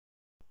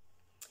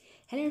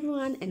Hello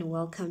everyone and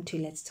welcome to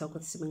Let's Talk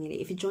with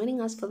Sibongile. If you're joining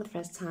us for the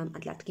first time,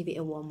 I'd like to give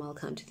you a warm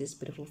welcome to this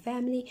beautiful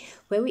family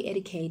where we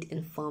educate,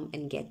 inform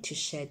and get to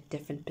share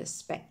different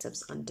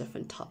perspectives on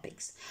different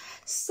topics.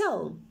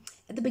 So,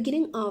 at the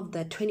beginning of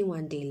the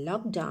 21-day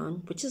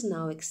lockdown, which is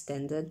now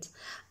extended,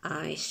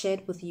 I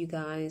shared with you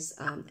guys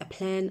a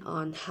plan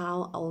on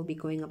how I will be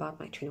going about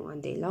my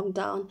 21-day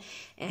lockdown,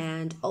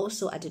 and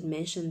also I did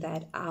mention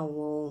that I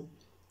will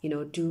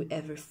do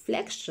a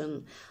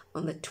reflection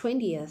on the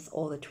 20th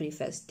or the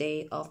 21st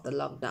day of the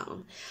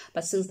lockdown.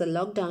 But since the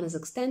lockdown is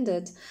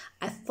extended,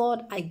 I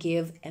thought I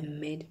give a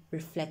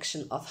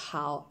mid-reflection of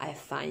how I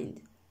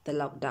find the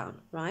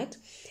lockdown, right?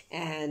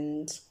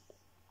 And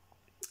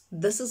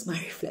this is my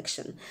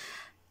reflection.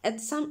 At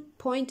some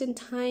point in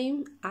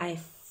time, I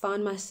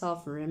found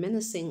myself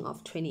reminiscing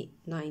of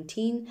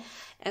 2019.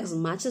 As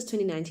much as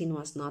 2019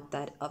 was not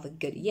that of a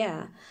good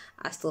year,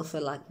 I still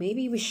feel like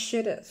maybe we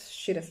should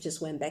have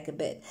just went back a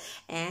bit.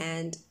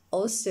 And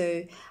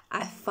also,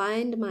 I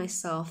find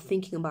myself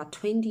thinking about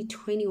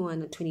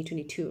 2021 and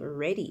 2022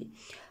 already.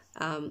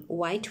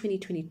 Why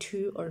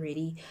 2022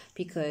 already?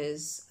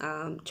 Because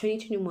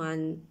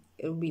 2021,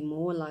 it will be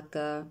more like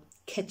a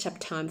catch-up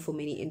time for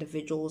many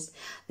individuals.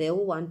 They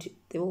will want to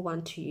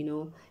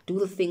do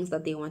the things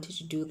that they wanted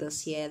to do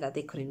this year that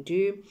they couldn't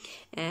do.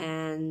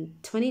 And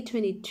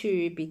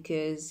 2022,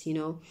 because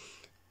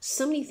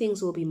so many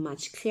things will be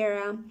much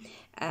clearer.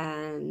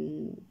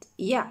 And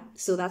yeah,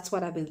 so that's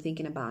what I've been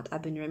thinking about.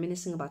 I've been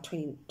reminiscing about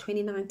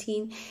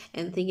 2019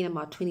 and thinking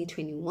about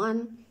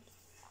 2021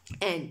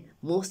 and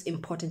most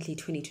importantly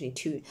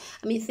 2022.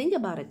 I mean, think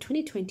about it.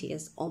 2020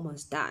 is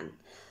almost done.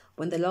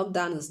 When the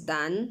lockdown is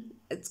done,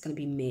 it's going to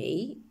be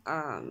May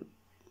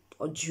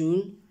or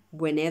June,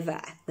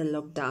 whenever the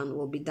lockdown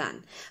will be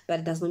done.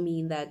 But it doesn't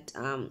mean that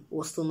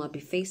we'll still not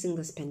be facing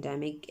this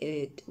pandemic.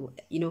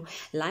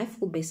 Life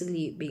will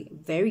basically be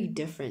very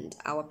different.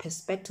 Our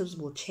perspectives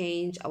will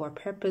change. Our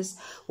purpose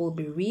will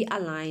be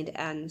realigned,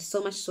 and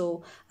so much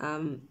so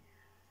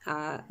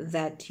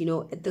that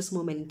at this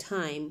moment in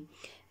time,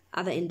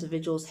 other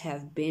individuals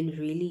have been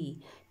really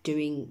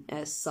doing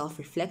a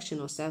self-reflection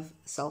or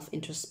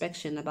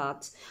self-introspection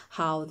about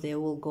how they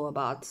will go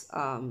about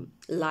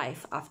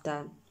life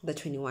after the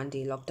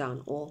 21-day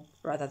lockdown, or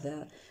rather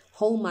the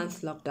whole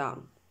month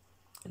lockdown.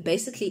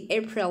 Basically,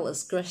 April is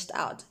scratched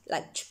out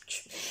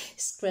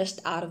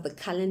of the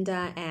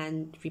calendar,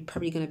 and we're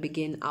probably going to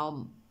begin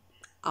our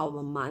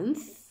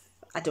month.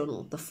 I don't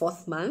know, the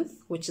fourth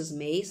month, which is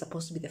May,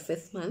 supposed to be the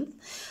fifth month.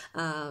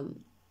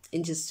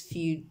 In just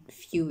few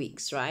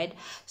weeks, right?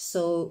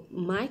 So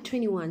my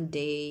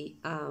 21-day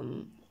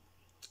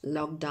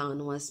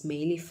lockdown was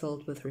mainly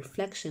filled with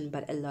reflection,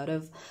 but a lot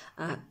of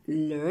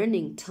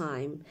learning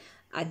time.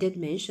 I did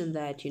mention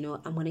that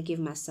I'm going to give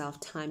myself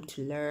time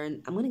to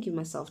learn. I'm going to give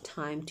myself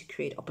time to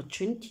create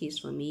opportunities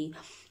for me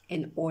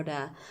in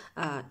order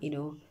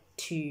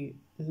to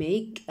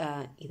make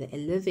either a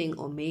living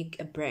or make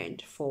a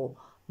brand for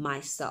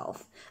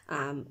myself.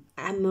 I'm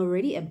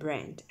already a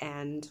brand,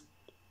 and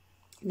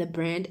the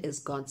brand is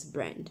God's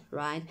brand,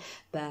 right?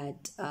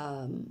 But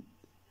I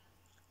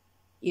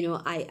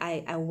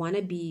want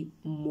to be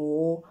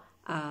more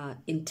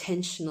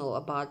intentional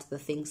about the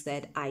things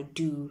that I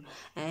do,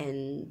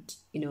 and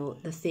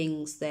the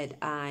things that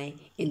I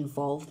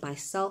involve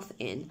myself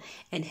in.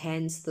 And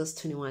hence this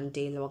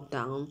 21-day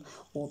lockdown,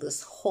 or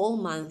this whole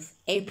month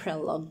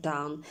April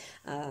lockdown,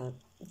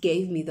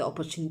 gave me the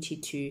opportunity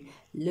to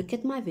look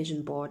at my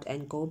vision board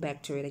and go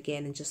back to it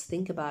again and just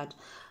think about,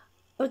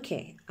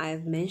 okay,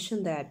 I've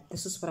mentioned that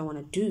this is what I want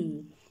to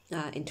do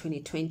in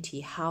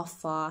 2020. How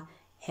far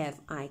have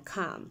I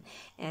come?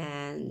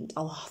 And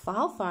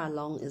how far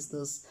along is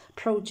this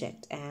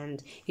project?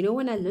 And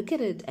when I look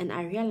at it and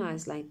I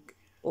realize, like,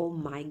 oh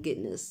my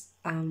goodness,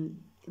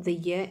 the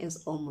year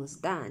is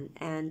almost done,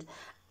 and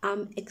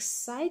I'm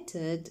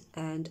excited,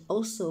 and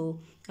also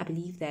I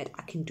believe that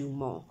I can do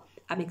more.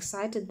 I'm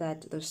excited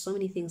that there's so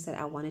many things that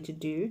I wanted to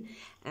do,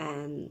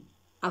 and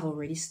I've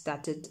already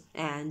started,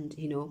 and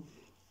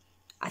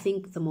I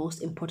think the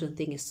most important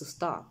thing is to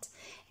start.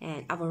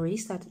 And I've already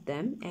started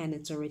them, and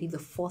it's already the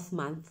fourth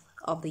month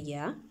of the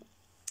year.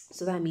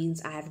 So that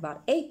means I have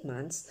about 8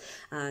 months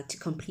to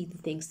complete the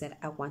things that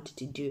I wanted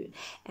to do.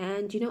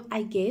 And,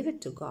 I gave it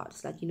to God.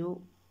 It's like,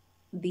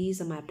 these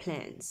are my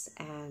plans.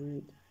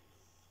 And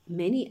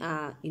many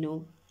are,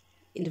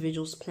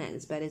 individuals'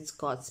 plans, but it's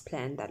God's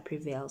plan that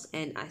prevails.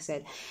 And I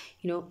said,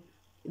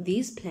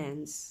 these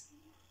plans,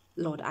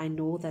 Lord, I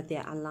know that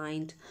they're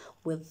aligned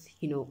with,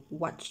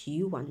 what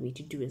you want me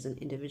to do as an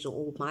individual,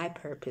 or my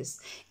purpose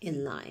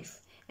in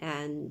life.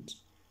 And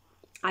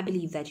I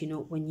believe that,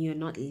 when you're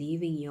not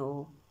living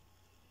your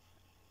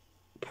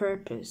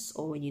purpose,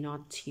 or when you're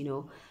not,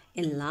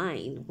 in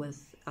line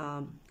with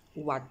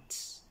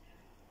what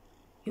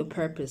your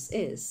purpose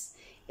is,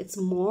 it's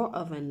more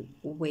of an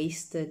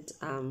wasted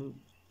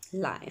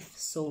life.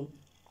 So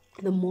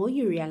the more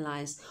you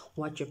realize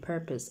what your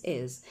purpose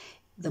is,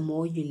 the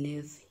more you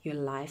live your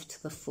life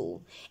to the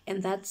full.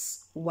 And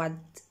that's what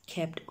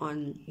kept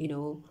on,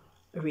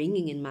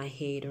 ringing in my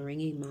head or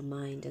ringing in my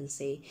mind and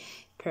say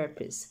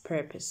purpose,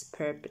 purpose,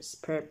 purpose,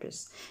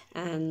 purpose.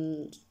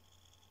 And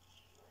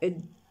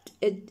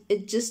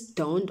it just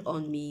dawned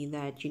on me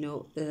that,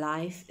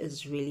 life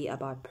is really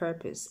about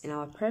purpose, and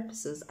our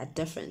purposes are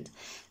different.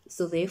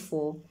 So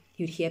therefore,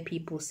 you'd hear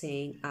people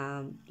saying,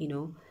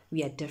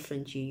 we are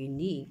different, you're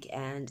unique.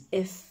 And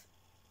if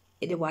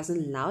it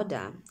wasn't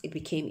louder, it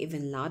became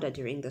even louder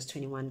during this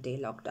 21-day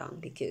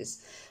lockdown,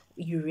 because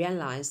you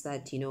realize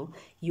that,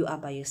 you are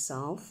by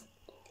yourself.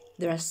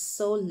 There are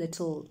so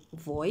little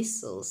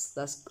voices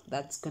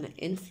that's going to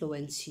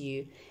influence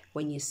you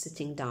when you're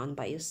sitting down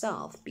by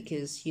yourself,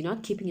 because you're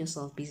not keeping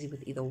yourself busy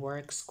with either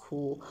work,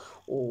 school,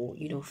 or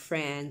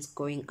friends,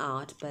 going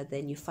out. But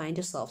then you find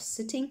yourself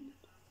sitting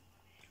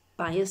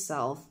by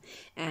yourself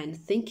and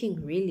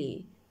thinking,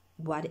 really,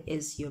 what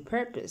is your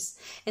purpose?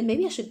 And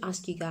maybe I should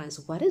ask you guys,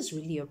 what is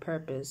really your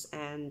purpose,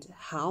 and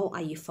how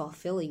are you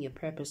fulfilling your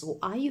purpose, or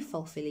are you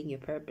fulfilling your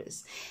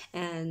purpose?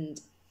 And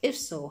if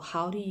so,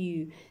 how do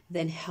you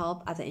then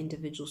help other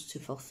individuals to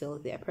fulfill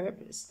their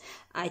purpose?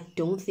 I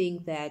don't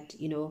think that,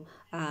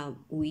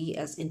 we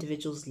as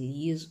individuals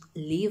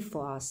live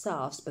for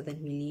ourselves, but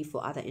then we live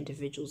for other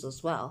individuals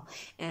as well.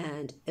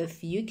 And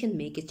if you can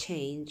make a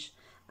change,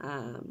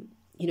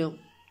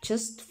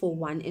 just for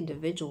one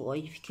individual, or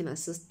if you can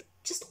assist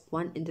just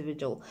one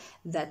individual,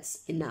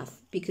 that's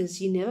enough,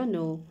 because you never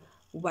know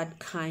what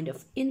kind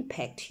of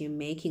impact you're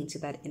making to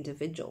that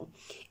individual.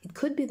 It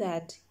could be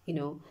that,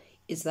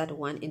 it's that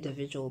one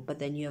individual, but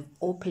then you have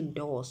opened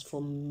doors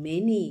for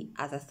many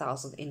other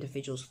thousand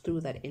individuals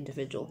through that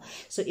individual.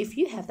 So if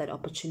you have that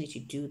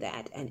opportunity to do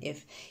that, and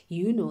if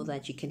you know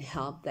that you can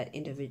help that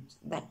individual,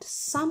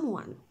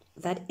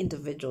 that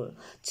individual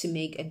to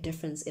make a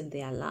difference in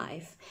their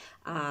life,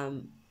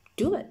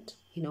 do it.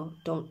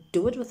 Don't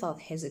do it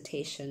without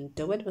hesitation,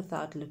 do it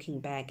without looking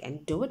back,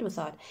 and do it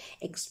without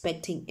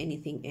expecting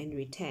anything in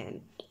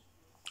return.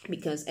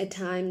 Because at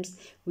times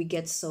we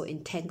get so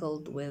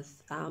entangled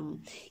with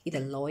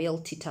either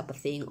loyalty type of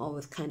thing, or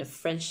with kind of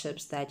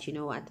friendships that,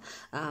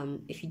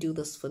 if you do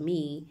this for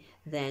me,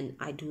 then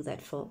I do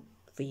that for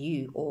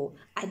you, or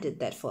I did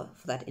that for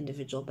that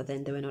individual, but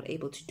then they were not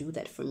able to do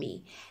that for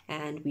me.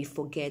 And we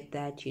forget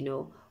that,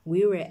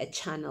 we were a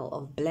channel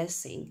of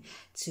blessing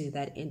to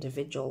that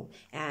individual,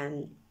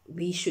 and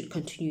we should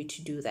continue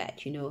to do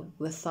that,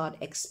 without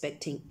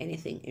expecting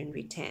anything in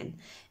return.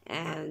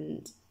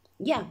 And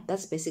yeah,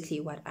 that's basically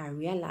what I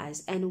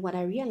realized. And what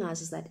I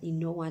realized is that,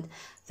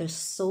 there's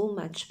so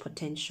much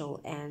potential,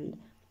 and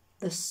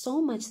there's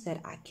so much that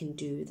I can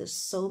do. There's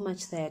so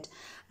much that,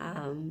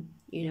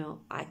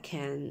 I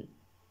can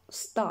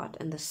start,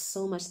 and there's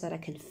so much that I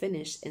can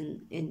finish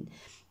in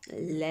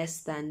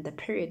less than the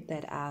period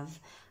that I've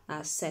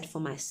set for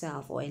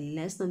myself, or in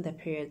less than the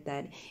period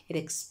that it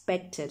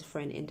expected for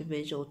an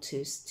individual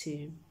to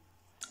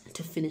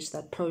finish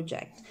that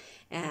project.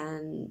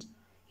 And,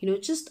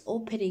 just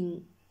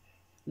opening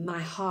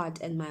my heart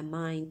and my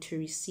mind to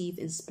receive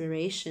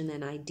inspiration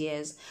and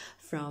ideas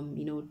from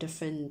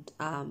different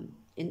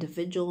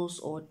individuals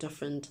or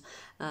different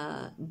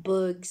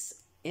books.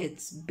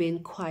 It's been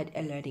quite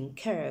a learning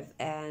curve,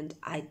 and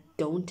I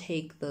don't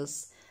take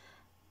these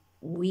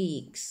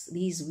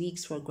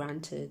weeks for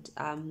granted.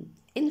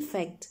 In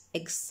fact,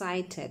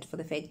 excited for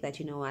the fact that,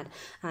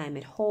 I'm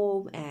at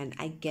home and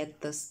I get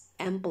this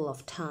ample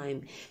of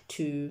time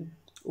to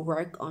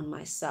work on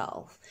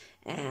myself,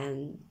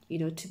 and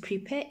to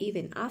prepare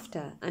even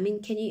after. I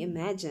mean, can you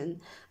imagine?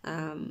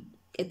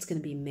 It's gonna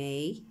be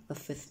May, the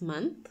fifth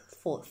month,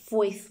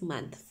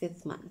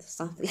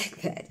 something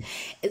like that.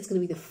 It's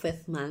gonna be the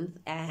fifth month,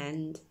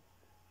 and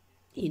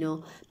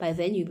by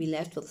then you'll be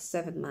left with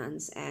 7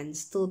 months and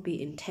still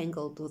be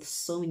entangled with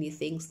so many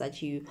things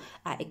that you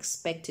are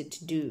expected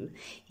to do,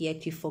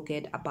 yet you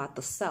forget about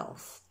the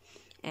self.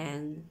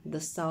 And the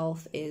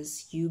self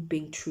is you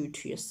being true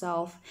to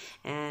yourself,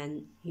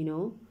 and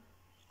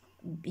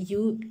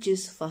you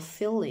just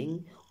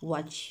fulfilling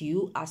what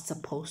you are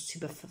supposed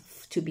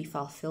to be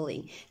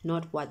fulfilling,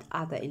 not what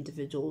other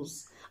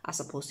individuals are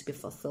supposed to be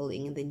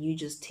fulfilling. And then you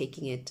just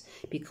taking it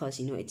because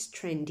it's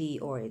trendy,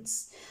 or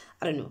it's,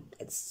 I don't know,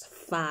 it's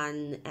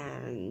fun.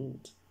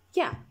 And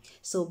yeah,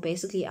 so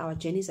basically our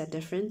journeys are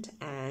different,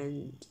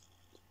 and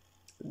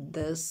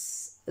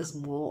this is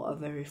more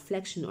of a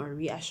reflection or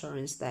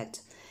reassurance that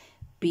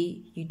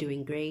you're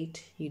doing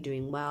great, you're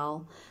doing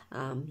well,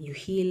 you're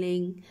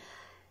healing,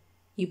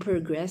 you're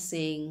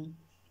progressing.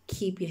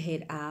 Keep your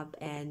head up,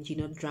 and you're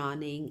not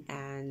drowning,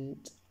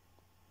 and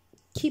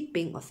keep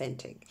being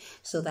authentic.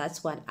 So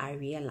that's what I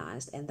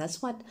realized, and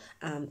that's what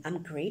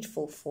I'm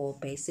grateful for.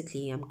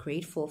 Basically, I'm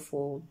grateful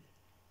for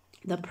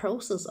the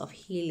process of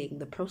healing,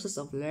 the process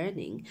of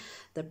learning,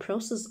 the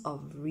process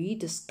of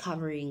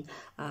rediscovering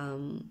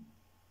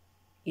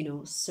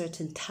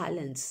certain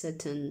talents,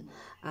 certain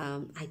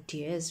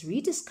ideas,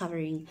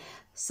 rediscovering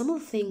some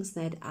of the things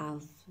that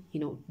I've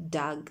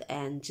dug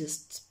and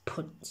just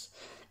put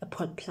a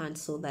pot plant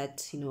so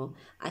that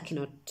I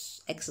cannot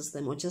access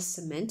them, or just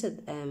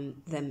cemented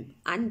them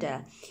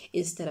under,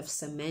 instead of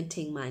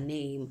cementing my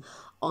name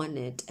on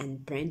it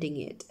and branding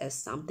it as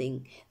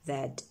something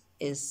that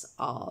is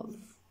of,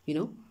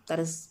 that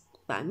is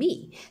by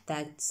me,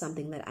 that's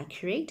something that I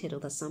created, or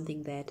that's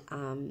something that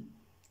I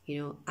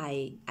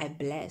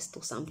blessed,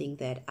 or something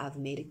that I've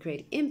made a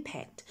great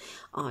impact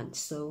on.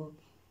 So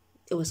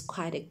it was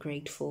quite a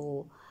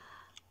grateful,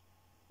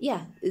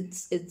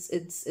 it's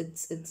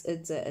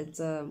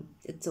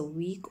a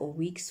week or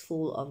weeks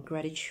full of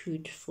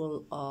gratitude,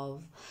 full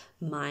of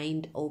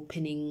mind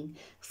opening,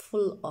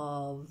 full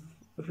of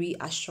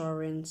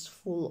reassurance,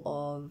 full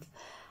of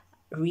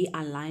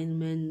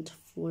realignment,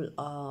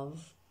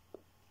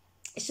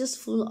 it's just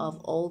full of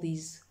all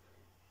these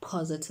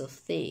positive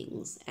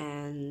things.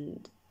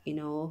 And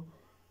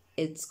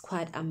it's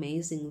quite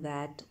amazing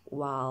that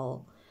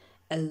while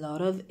a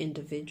lot of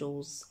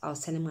individuals, I was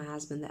telling my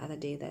husband the other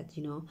day that,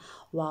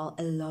 while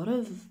a lot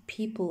of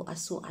people are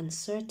so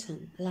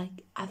uncertain,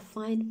 like I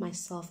find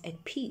myself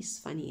at peace,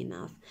 funny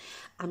enough.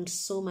 I'm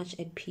so much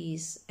at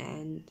peace,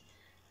 and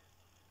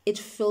it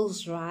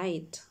feels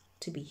right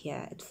to be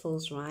here. It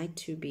feels right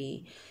to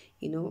be,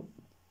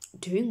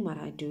 doing what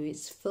I do. It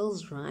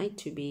feels right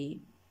to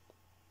be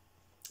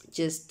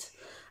just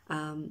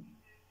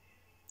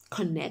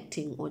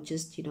connecting, or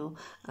just,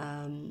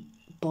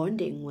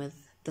 bonding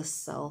with the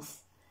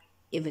self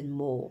even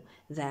more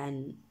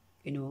than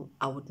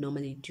I would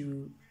normally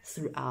do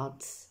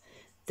throughout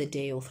the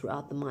day or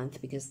throughout the month,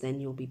 because then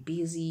you'll be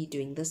busy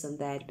doing this and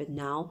that. But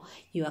now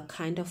you are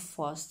kind of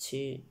forced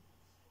to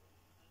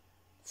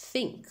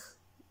think.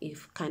 You're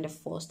kind of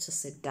forced to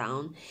sit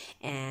down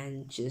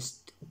and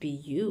just be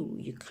you.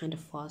 You're kind of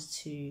forced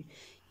to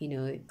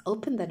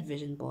open that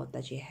vision board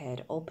that you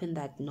had, open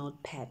that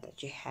notepad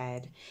that you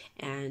had,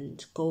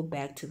 and go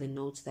back to the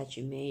notes that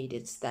you made.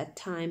 It's that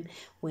time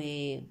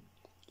where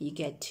you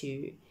get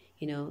to,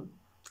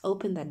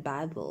 open that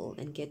Bible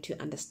and get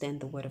to understand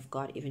the Word of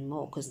God even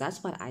more, because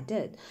that's what I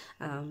did.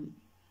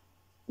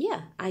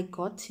 I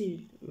got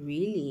to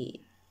really,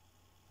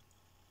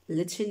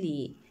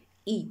 literally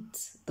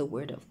eat the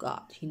Word of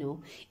God.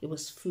 It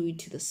was food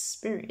to the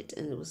spirit,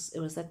 and it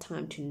was that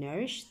time to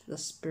nourish the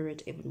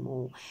spirit even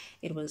more.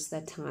 It was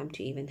that time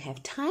to even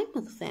have time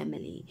with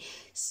family.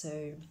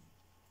 So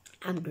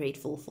I'm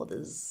grateful for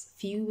this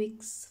few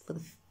weeks, for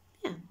the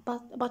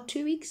about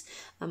 2 weeks.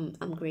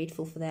 I'm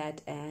grateful for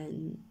that,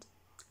 and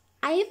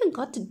I even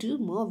got to do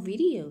more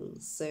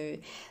videos. So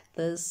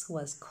this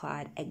was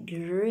quite a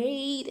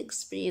great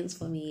experience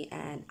for me,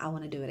 and I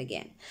want to do it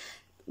again.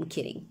 I'm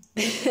kidding.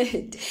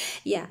 This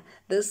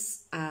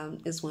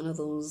is one of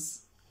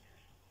those,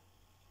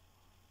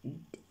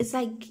 it's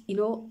like,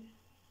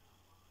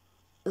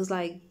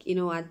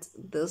 what,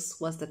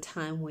 this was the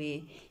time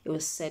where it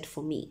was set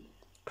for me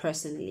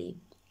personally,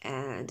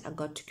 and I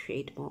got to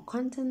create more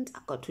content.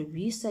 I got to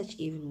research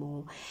even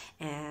more,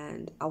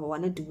 and I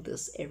want to do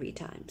this every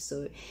time.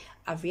 So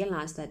I've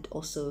realized that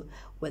also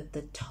with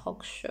the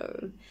talk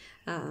show,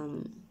 I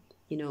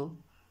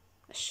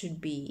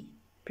should be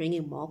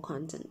bringing more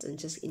content and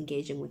just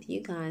engaging with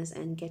you guys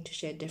and get to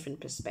share different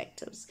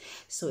perspectives.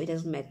 So it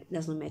doesn't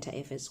matter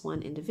if it's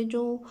one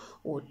individual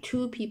or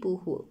two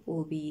people who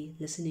will be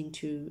listening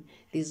to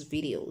these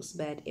videos,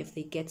 but if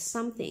they get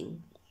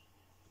something,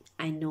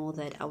 I know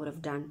that I would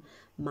have done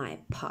my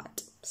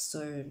part.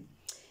 So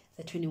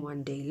the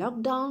 21-day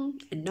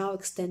lockdown, and now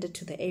extended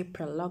to the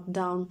April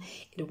lockdown,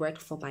 it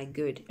worked for my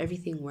good.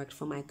 Everything worked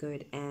for my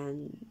good,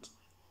 and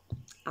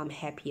I'm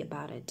happy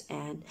about it.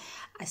 And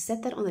I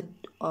said that on the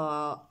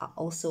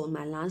also on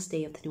my last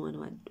day of the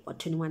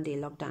 21-day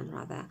lockdown,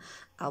 rather,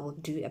 I will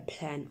do a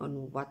plan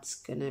on what's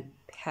gonna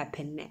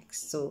happen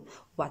next. So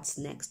what's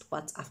next,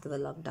 what's after the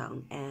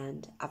lockdown,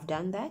 and I've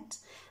done that.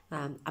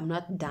 I'm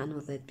not done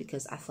with it,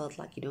 because I felt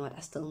like, I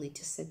still need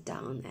to sit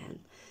down and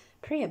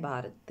pray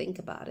about it, think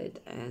about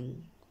it,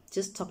 and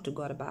just talk to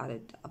God about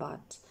it,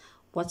 about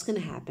what's gonna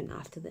happen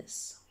after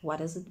this. What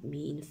does it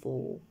mean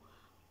for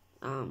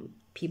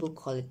people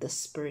call it the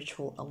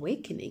spiritual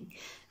awakening.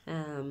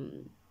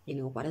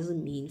 What does it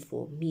mean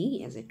for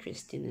me as a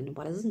Christian, and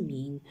what does it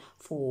mean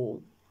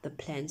for the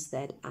plans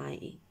that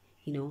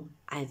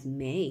I've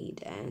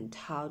made, and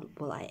how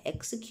will I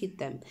execute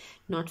them,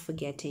 not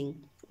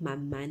forgetting my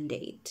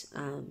mandate,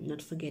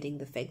 not forgetting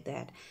the fact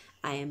that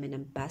I am an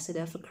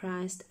ambassador for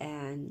Christ,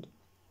 and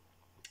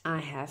I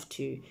have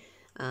to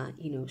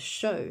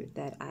show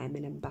that I am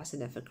an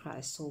ambassador for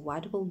Christ. So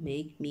what will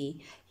make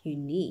me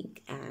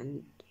unique,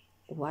 and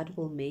what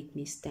will make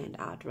me stand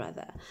out,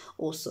 rather,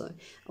 also,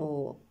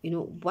 or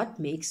what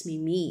makes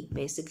me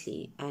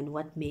basically, and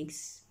what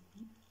makes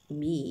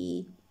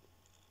me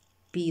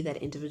be that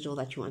individual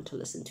that you want to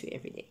listen to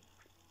every day.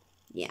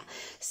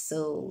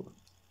 So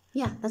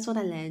that's what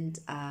I learned,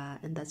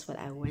 and that's what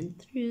I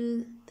went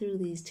through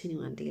these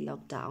 21-day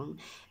lockdown.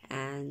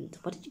 And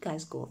what did you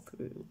guys go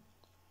through?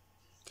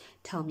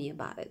 Tell me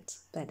about it.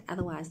 But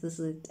otherwise, this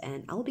is it,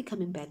 and I'll be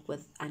coming back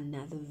with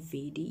another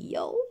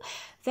video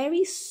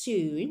very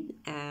soon.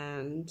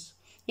 And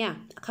I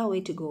can't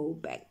wait to go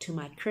back to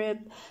my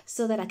crib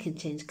so that I can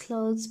change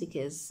clothes,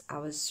 because I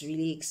was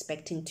really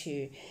expecting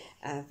to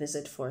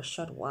visit for a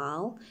short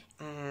while,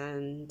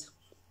 and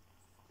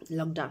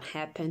lockdown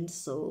happened,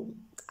 so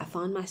I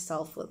found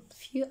myself with a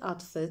few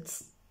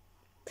outfits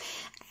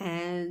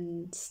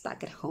and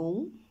stuck at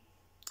home.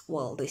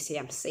 Well, they say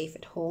I'm safe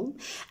at home.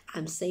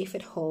 I'm safe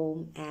at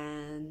home,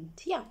 and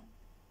yeah,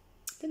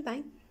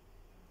 goodbye.